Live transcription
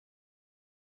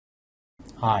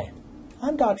Hi,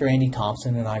 I'm Dr. Andy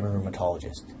Thompson and I'm a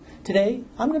rheumatologist. Today,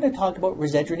 I'm going to talk about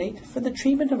Risedronate for the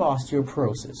treatment of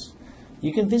osteoporosis.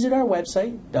 You can visit our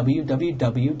website,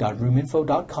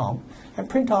 www.rheuminfo.com, and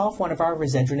print off one of our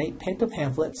Risedronate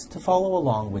pamphlets to follow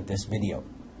along with this video.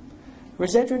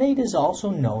 Risedronate is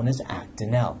also known as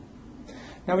Actonel.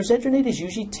 Now, Risedronate is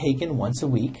usually taken once a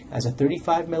week as a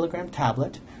 35 milligram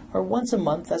tablet or once a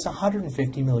month as a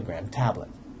 150 milligram tablet.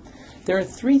 There are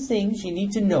three things you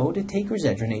need to know to take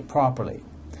Risedronate properly.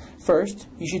 First,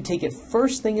 you should take it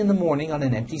first thing in the morning on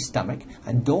an empty stomach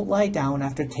and don't lie down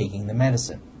after taking the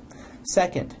medicine.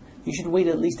 Second, you should wait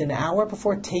at least an hour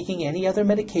before taking any other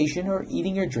medication or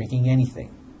eating or drinking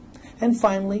anything. And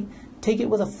finally, take it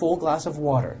with a full glass of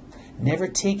water. Never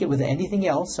take it with anything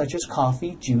else such as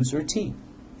coffee, juice, or tea.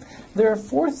 There are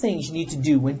four things you need to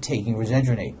do when taking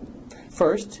Risedronate.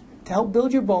 First, to help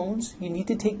build your bones, you need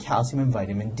to take calcium and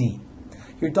vitamin D.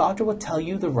 Your doctor will tell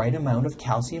you the right amount of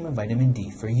calcium and vitamin D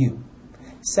for you.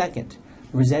 Second,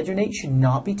 Risedronate should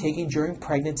not be taken during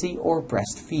pregnancy or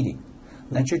breastfeeding.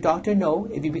 Let your doctor know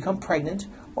if you become pregnant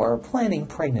or are planning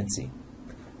pregnancy.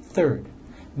 Third,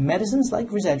 medicines like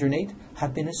Risedronate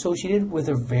have been associated with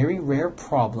a very rare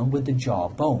problem with the jaw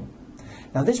bone.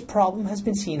 Now, this problem has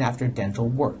been seen after dental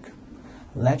work.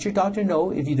 Let your doctor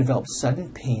know if you develop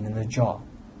sudden pain in the jaw.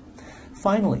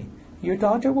 Finally, your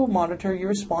doctor will monitor your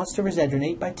response to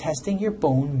Risedronate by testing your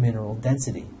bone mineral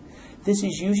density. This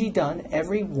is usually done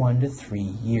every 1 to 3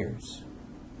 years.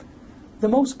 The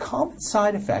most common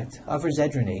side effect of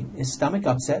Risedronate is stomach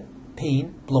upset,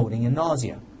 pain, bloating, and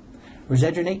nausea.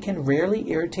 Risedronate can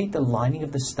rarely irritate the lining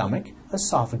of the stomach,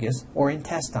 esophagus, or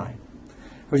intestine.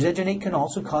 Risedronate can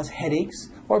also cause headaches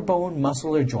or bone,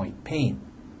 muscle, or joint pain.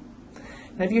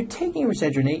 Now, if you're taking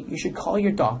Risedronate, you should call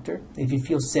your doctor if you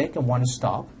feel sick and want to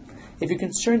stop, if you're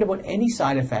concerned about any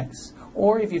side effects,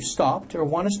 or if you've stopped or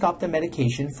want to stop the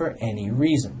medication for any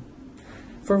reason.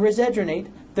 For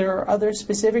Risedronate, there are other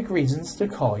specific reasons to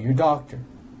call your doctor.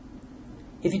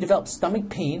 If you develop stomach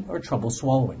pain or trouble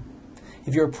swallowing,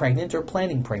 if you're pregnant or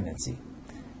planning pregnancy,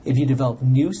 if you develop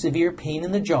new severe pain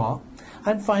in the jaw,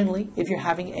 and finally, if you're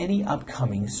having any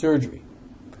upcoming surgery.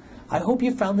 I hope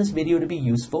you found this video to be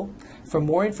useful. For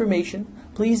more information,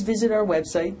 please visit our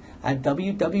website at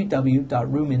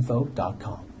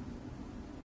www.rheuminfo.com.